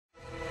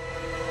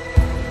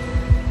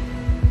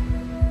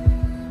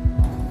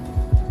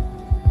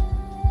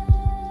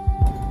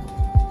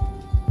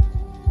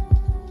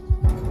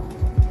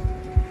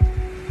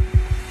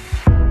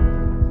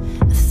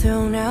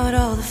thrown out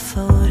all the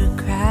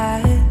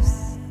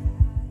photographs.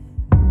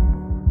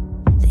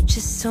 They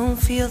just don't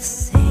feel the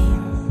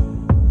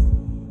same.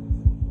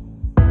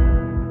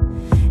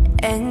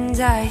 And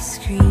I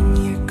screen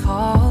your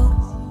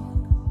calls,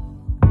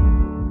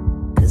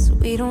 'cause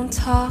we don't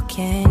talk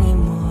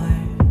anymore.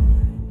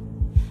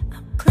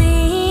 I'm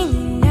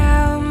cleaning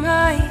out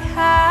my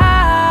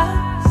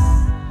house,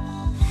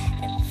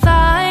 and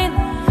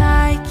finally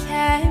I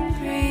can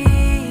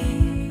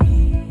breathe.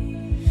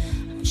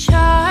 I'm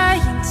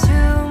trying to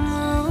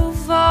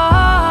move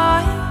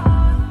on,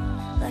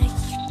 like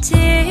you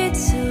did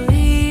so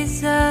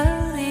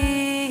easily.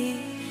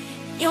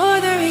 You're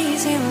the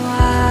reason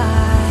why.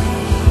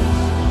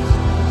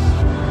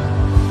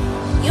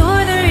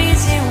 You're the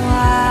reason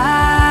why.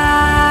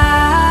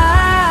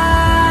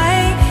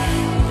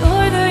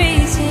 You're the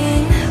reason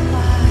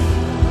why.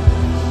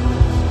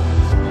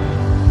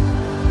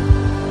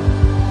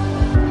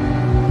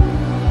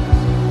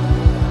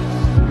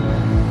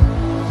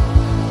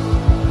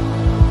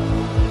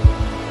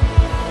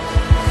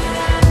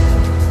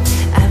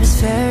 I was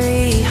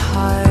very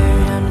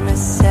hard on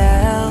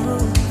myself,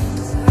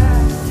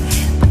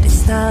 but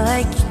it's not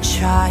like you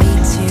tried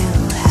to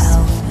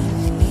help.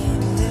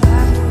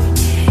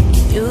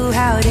 You knew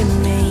how to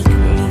make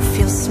me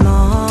feel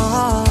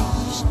small,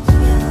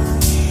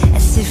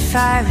 as if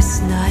I was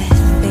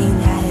nothing